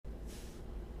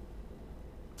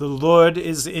The Lord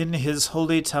is in his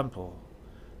holy temple.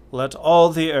 Let all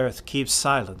the earth keep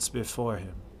silence before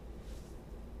him.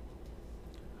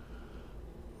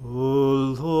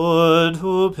 O Lord,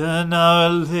 open our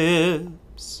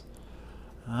lips,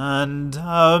 and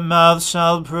our mouth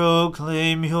shall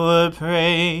proclaim your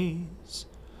praise.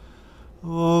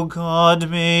 O God,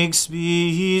 make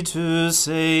speed to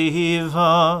save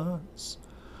us.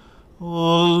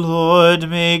 O Lord,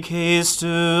 make haste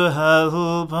to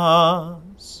help us.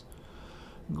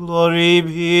 Glory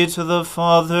be to the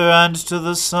Father, and to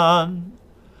the Son,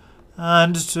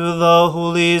 and to the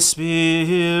Holy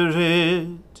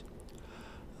Spirit,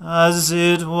 as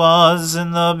it was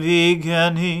in the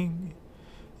beginning,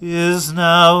 is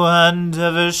now, and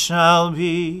ever shall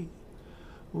be,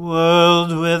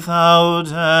 world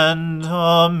without end.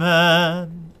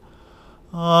 Amen.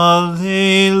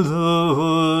 Alleluia.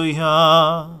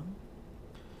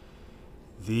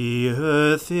 The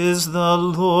earth is the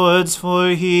Lord's, for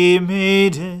he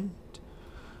made it.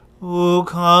 O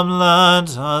come,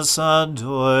 let us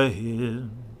adore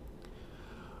him.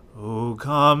 O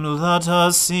come, let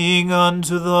us sing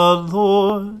unto the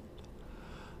Lord.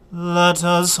 Let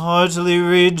us heartily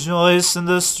rejoice in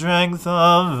the strength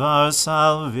of our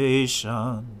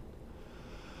salvation.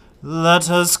 Let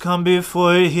us come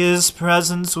before his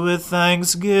presence with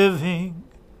thanksgiving,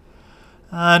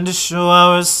 and show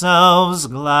ourselves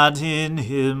glad in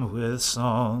him with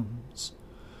songs.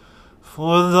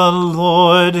 For the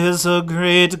Lord is a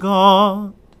great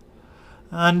God,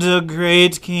 and a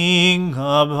great King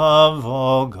above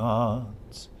all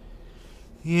gods.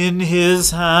 In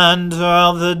his hand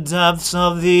are the depths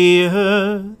of the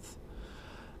earth,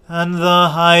 and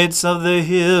the heights of the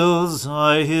hills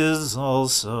are his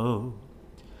also.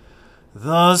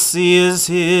 The sea is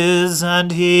his,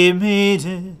 and he made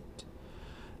it,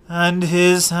 and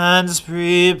his hands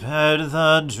prepared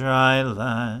the dry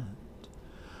land.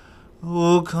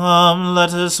 O come,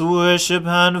 let us worship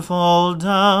and fall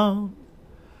down,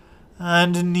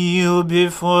 and kneel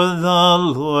before the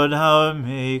Lord our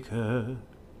Maker.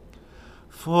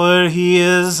 For he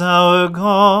is our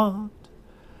God,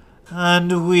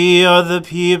 and we are the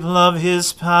people of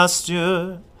his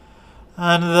pasture,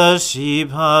 and the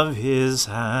sheep of his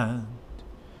hand.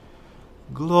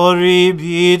 Glory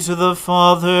be to the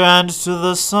Father, and to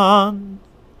the Son,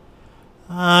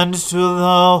 and to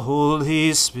the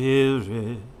Holy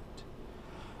Spirit,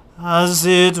 as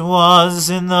it was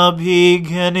in the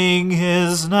beginning,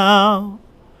 is now,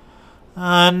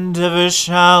 and ever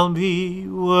shall be,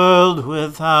 world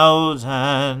without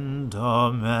end.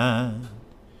 Amen.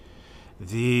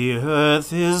 The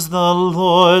earth is the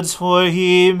Lord's, for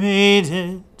he made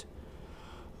it.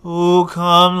 O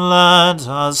come, let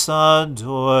us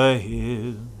adore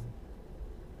him.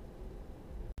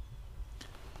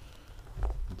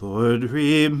 Lord,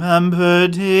 remember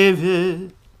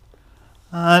David,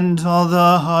 and all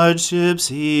the hardships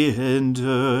he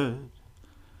endured,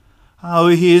 how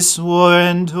he swore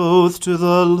an oath to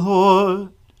the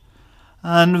Lord,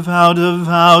 and vowed a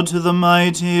vow to the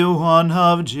Mighty One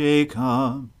of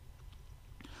Jacob.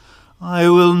 I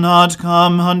will not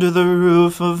come under the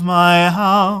roof of my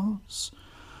house,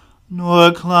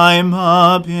 nor climb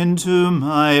up into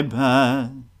my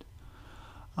bed.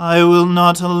 I will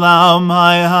not allow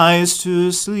my eyes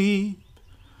to sleep,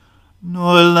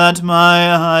 nor let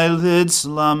my eyelids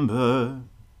slumber,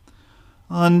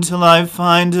 until I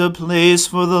find a place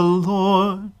for the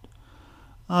Lord,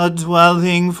 a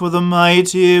dwelling for the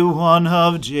Mighty One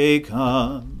of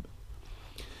Jacob.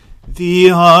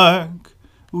 The ark,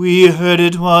 we heard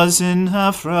it was in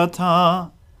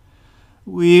Ephratah.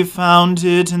 We found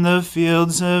it in the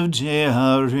fields of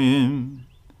Jearim.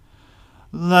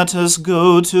 Let us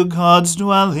go to God's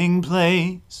dwelling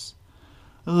place.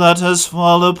 Let us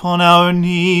fall upon our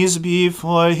knees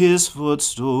before his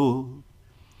footstool.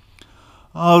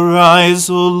 Arise,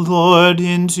 O Lord,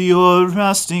 into your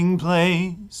resting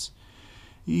place,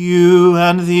 you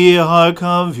and the ark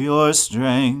of your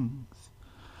strength.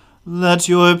 Let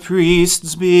your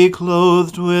priests be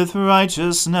clothed with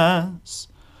righteousness.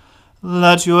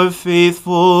 Let your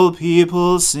faithful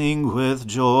people sing with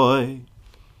joy.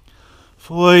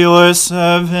 For your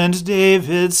servant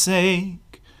David's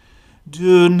sake,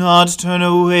 do not turn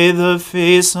away the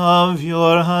face of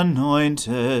your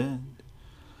anointed.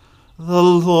 The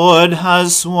Lord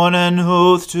has sworn an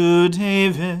oath to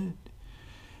David.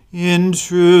 In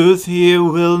truth he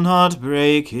will not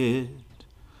break it.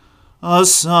 A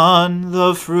son,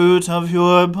 the fruit of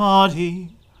your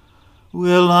body,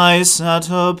 will I set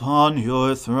upon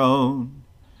your throne.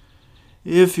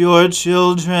 If your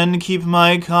children keep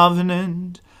my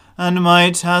covenant and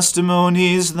my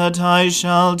testimonies that I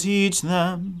shall teach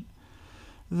them.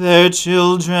 Their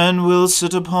children will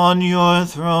sit upon your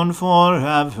throne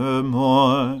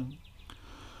forevermore.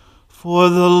 For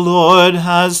the Lord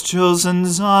has chosen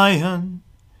Zion.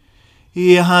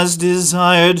 He has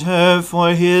desired her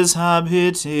for his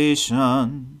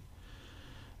habitation.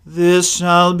 This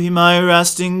shall be my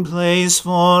resting place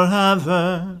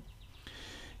forever.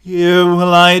 Here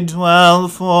will I dwell,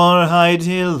 for I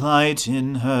delight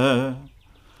in her.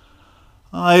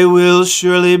 I will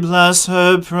surely bless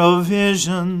her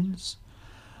provisions,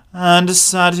 and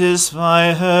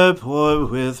satisfy her poor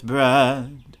with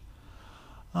bread.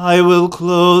 I will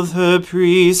clothe her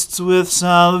priests with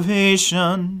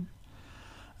salvation,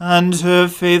 and her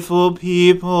faithful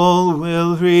people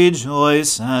will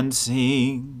rejoice and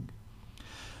sing.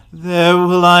 There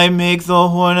will I make the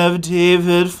horn of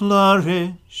David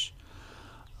flourish.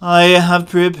 I have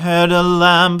prepared a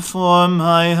lamp for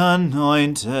my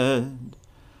anointed.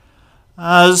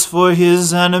 As for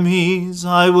his enemies,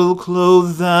 I will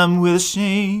clothe them with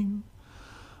shame,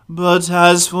 but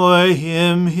as for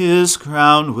him, his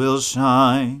crown will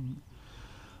shine.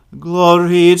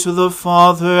 Glory to the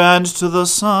Father, and to the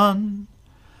Son,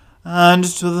 and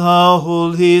to the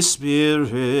Holy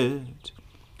Spirit,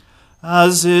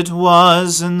 as it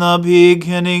was in the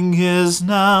beginning, is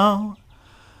now,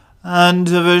 and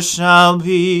ever shall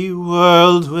be,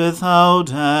 world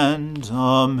without end.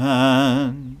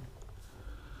 Amen.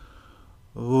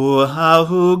 Oh,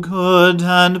 how good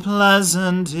and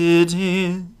pleasant it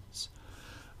is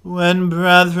when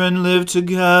brethren live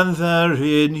together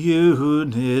in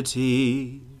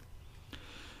unity.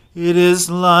 It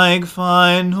is like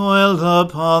fine oil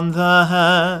upon the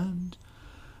head,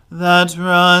 that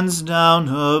runs down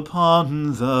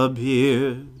upon the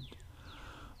beard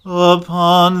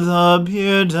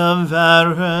of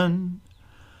Aaron,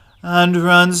 and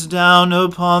runs down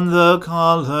upon the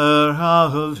collar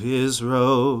of his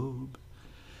robe.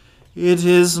 It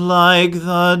is like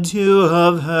the dew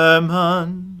of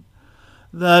Hermon,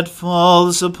 that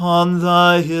falls upon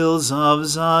the hills of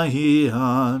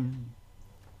Zion.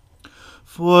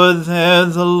 For there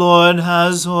the Lord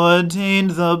has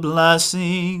ordained the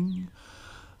blessing,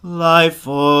 life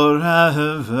forevermore.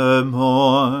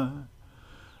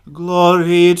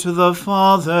 Glory to the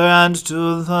Father, and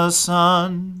to the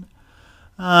Son,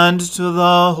 and to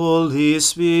the Holy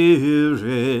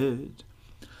Spirit,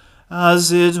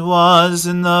 as it was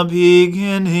in the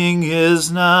beginning,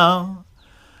 is now,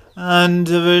 and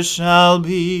ever shall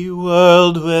be,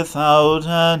 world without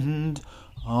end.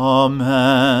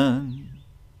 Amen.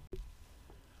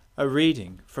 A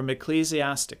reading from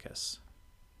Ecclesiasticus.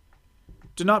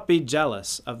 Do not be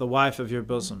jealous of the wife of your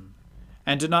bosom,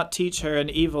 and do not teach her an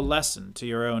evil lesson to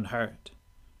your own hurt.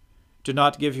 Do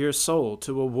not give your soul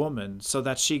to a woman so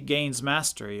that she gains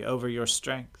mastery over your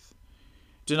strength.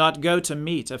 Do not go to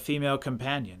meet a female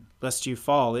companion, lest you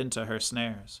fall into her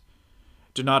snares.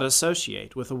 Do not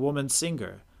associate with a woman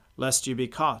singer, lest you be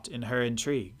caught in her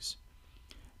intrigues.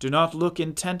 Do not look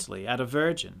intently at a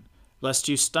virgin, lest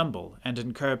you stumble and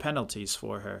incur penalties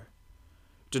for her.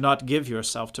 Do not give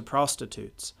yourself to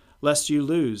prostitutes, lest you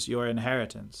lose your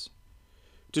inheritance.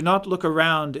 Do not look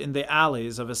around in the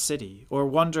alleys of a city, or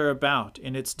wander about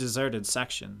in its deserted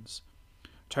sections.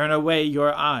 Turn away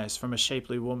your eyes from a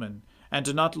shapely woman, and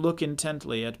do not look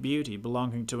intently at beauty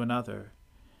belonging to another.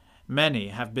 Many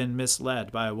have been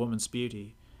misled by a woman's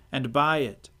beauty, and by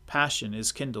it passion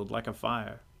is kindled like a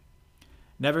fire.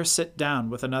 Never sit down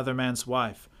with another man's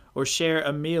wife, or share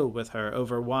a meal with her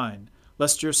over wine,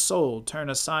 lest your soul turn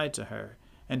aside to her,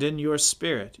 and in your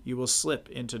spirit you will slip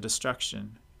into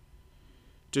destruction.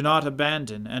 Do not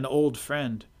abandon an old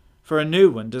friend, for a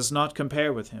new one does not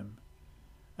compare with him.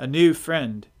 A new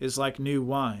friend is like new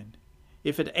wine.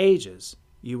 If it ages,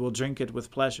 you will drink it with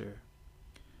pleasure.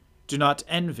 Do not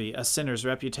envy a sinner's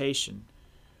reputation,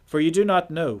 for you do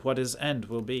not know what his end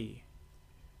will be.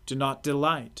 Do not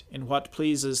delight in what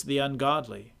pleases the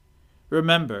ungodly.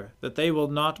 Remember that they will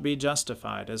not be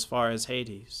justified as far as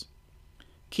Hades.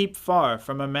 Keep far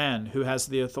from a man who has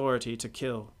the authority to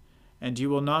kill, and you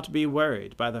will not be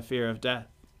worried by the fear of death.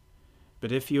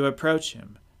 But if you approach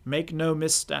him, make no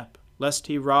misstep, lest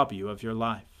he rob you of your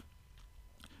life.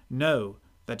 Know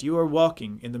that you are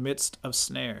walking in the midst of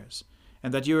snares,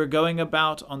 and that you are going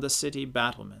about on the city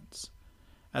battlements.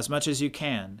 As much as you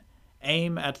can,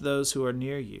 aim at those who are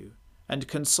near you, and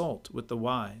consult with the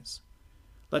wise.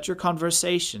 Let your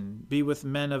conversation be with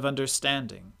men of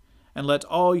understanding, and let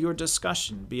all your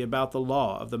discussion be about the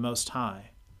law of the Most High.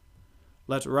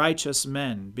 Let righteous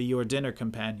men be your dinner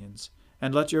companions,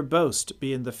 and let your boast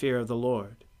be in the fear of the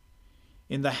Lord.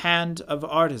 In the hand of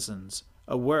artisans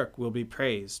a work will be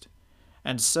praised,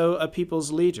 and so a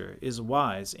people's leader is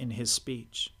wise in his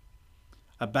speech.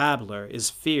 A babbler is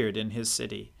feared in his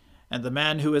city, and the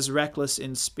man who is reckless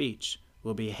in speech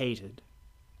will be hated.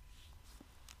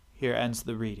 Here ends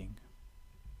the reading.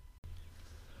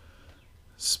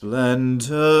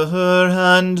 Splendor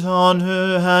and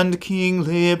honor and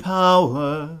kingly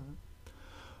power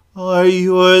are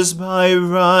yours by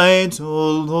right,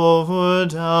 O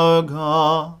Lord our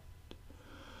God.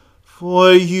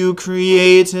 For you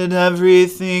created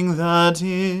everything that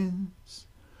is,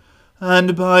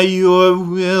 and by your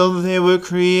will they were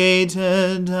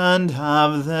created and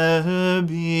have their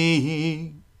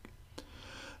being.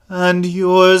 And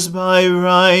yours by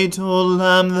right, O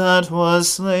Lamb that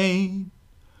was slain,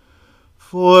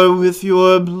 for with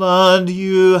your blood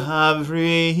you have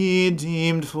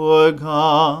redeemed for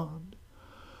God,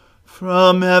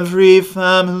 from every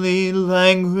family,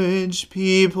 language,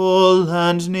 people,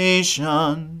 and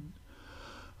nation,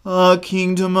 a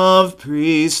kingdom of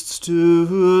priests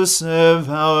to serve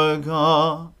our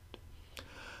God.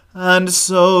 And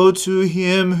so to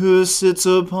him who sits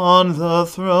upon the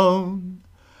throne,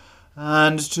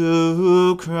 and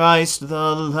to Christ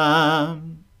the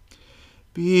Lamb,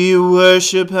 be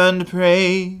worship and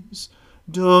praise,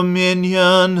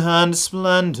 dominion and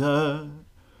splendor,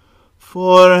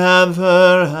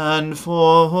 forever and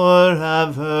forevermore.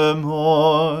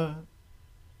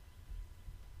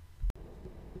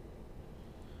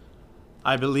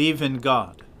 I believe in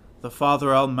God, the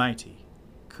Father Almighty,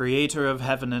 creator of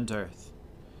heaven and earth.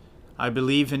 I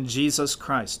believe in Jesus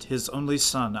Christ, his only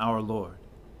Son, our Lord.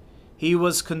 He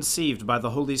was conceived by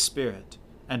the Holy Spirit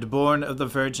and born of the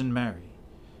Virgin Mary.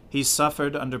 He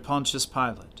suffered under Pontius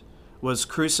Pilate, was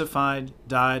crucified,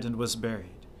 died, and was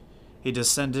buried. He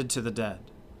descended to the dead.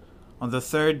 On the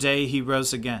third day he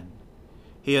rose again.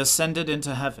 He ascended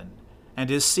into heaven,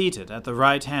 and is seated at the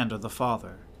right hand of the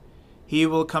Father. He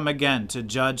will come again to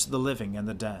judge the living and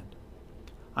the dead.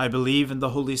 I believe in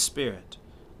the Holy Spirit,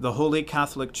 the Holy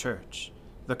Catholic Church,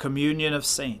 the communion of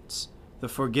saints, the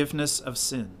forgiveness of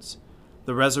sins,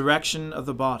 the resurrection of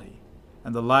the body,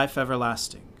 and the life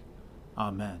everlasting.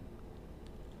 Amen.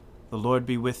 The Lord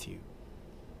be with you.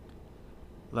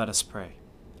 Let us pray.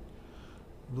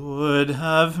 Lord,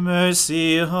 have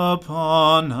mercy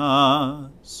upon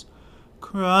us.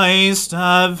 Christ,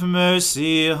 have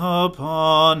mercy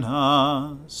upon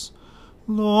us.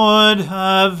 Lord,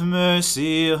 have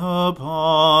mercy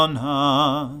upon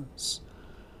us.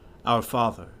 Our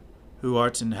Father, who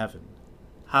art in heaven,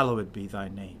 hallowed be thy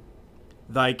name.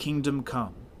 Thy kingdom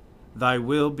come, thy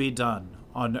will be done,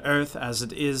 on earth as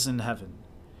it is in heaven.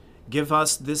 Give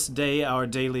us this day our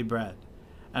daily bread,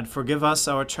 and forgive us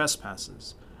our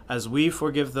trespasses, as we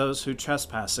forgive those who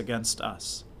trespass against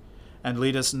us. And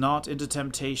lead us not into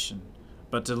temptation,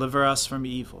 but deliver us from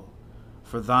evil.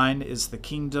 For thine is the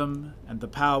kingdom, and the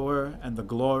power, and the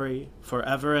glory,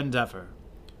 forever and ever.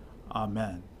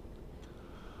 Amen.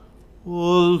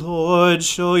 O Lord,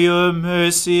 show your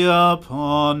mercy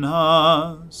upon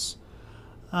us,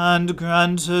 and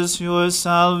grant us your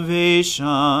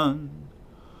salvation.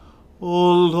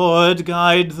 O Lord,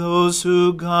 guide those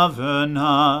who govern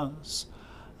us,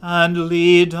 and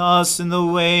lead us in the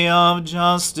way of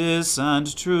justice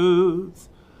and truth.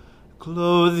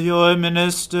 Clothe your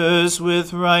ministers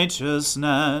with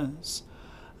righteousness,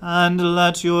 and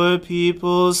let your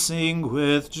people sing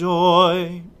with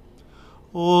joy.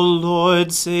 O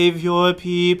Lord, save your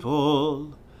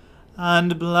people,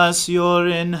 and bless your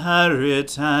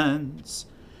inheritance.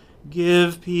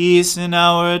 Give peace in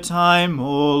our time,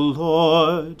 O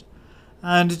Lord,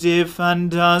 and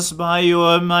defend us by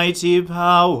your mighty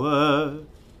power.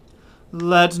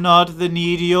 Let not the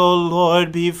needy, O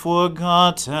Lord, be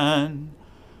forgotten,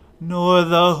 nor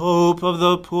the hope of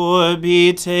the poor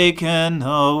be taken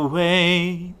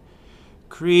away.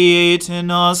 Create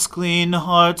in us clean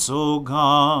hearts, O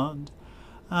God,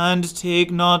 and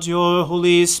take not your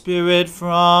Holy Spirit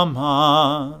from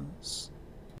us.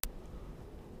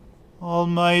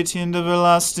 Almighty and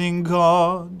everlasting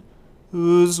God,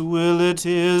 whose will it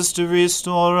is to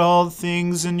restore all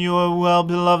things in your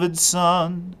well-beloved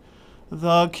Son,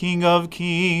 the King of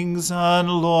kings and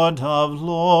Lord of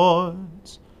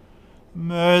lords,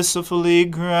 mercifully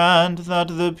grant that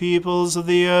the peoples of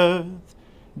the earth,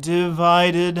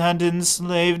 divided and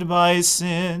enslaved by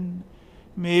sin,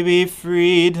 may be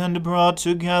freed and brought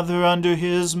together under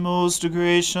his most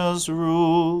gracious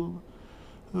rule,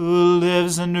 who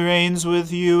lives and reigns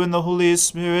with you in the Holy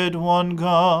Spirit, one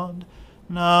God,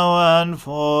 now and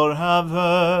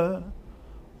forever.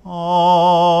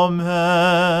 Amen.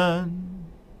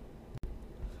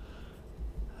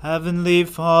 Heavenly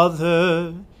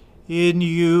Father, In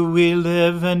you we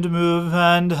live and move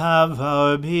and have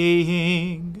our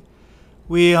being.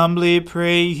 We humbly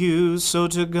pray you so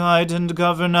to guide and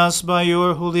govern us by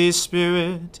your Holy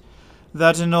Spirit,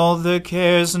 that in all the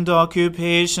cares and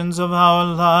occupations of our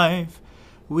life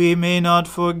we may not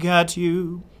forget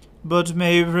you, but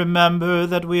may remember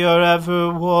that we are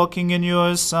ever walking in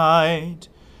your sight.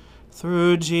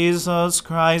 Through Jesus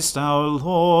Christ our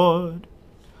Lord.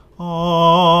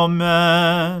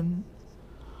 Amen.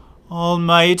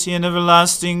 Almighty and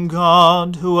everlasting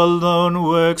God, who alone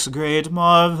works great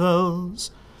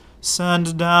marvels,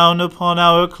 send down upon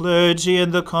our clergy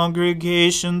and the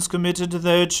congregations committed to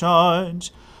their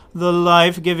charge the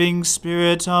life-giving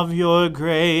Spirit of your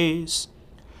grace.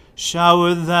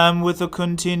 Shower them with the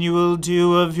continual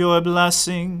dew of your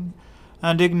blessing,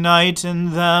 and ignite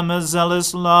in them a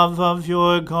zealous love of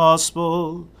your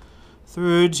gospel.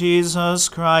 Through Jesus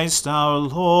Christ our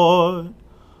Lord.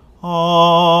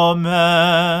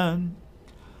 Amen.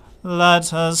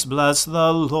 Let us bless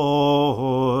the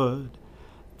Lord.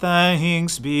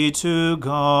 Thanks be to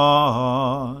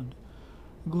God.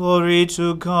 Glory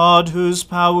to God, whose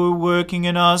power working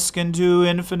in us can do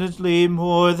infinitely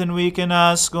more than we can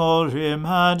ask or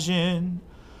imagine.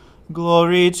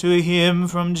 Glory to him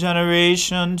from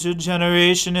generation to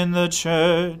generation in the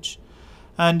church,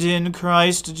 and in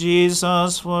Christ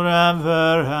Jesus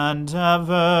forever and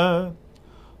ever.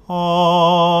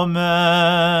 Amen.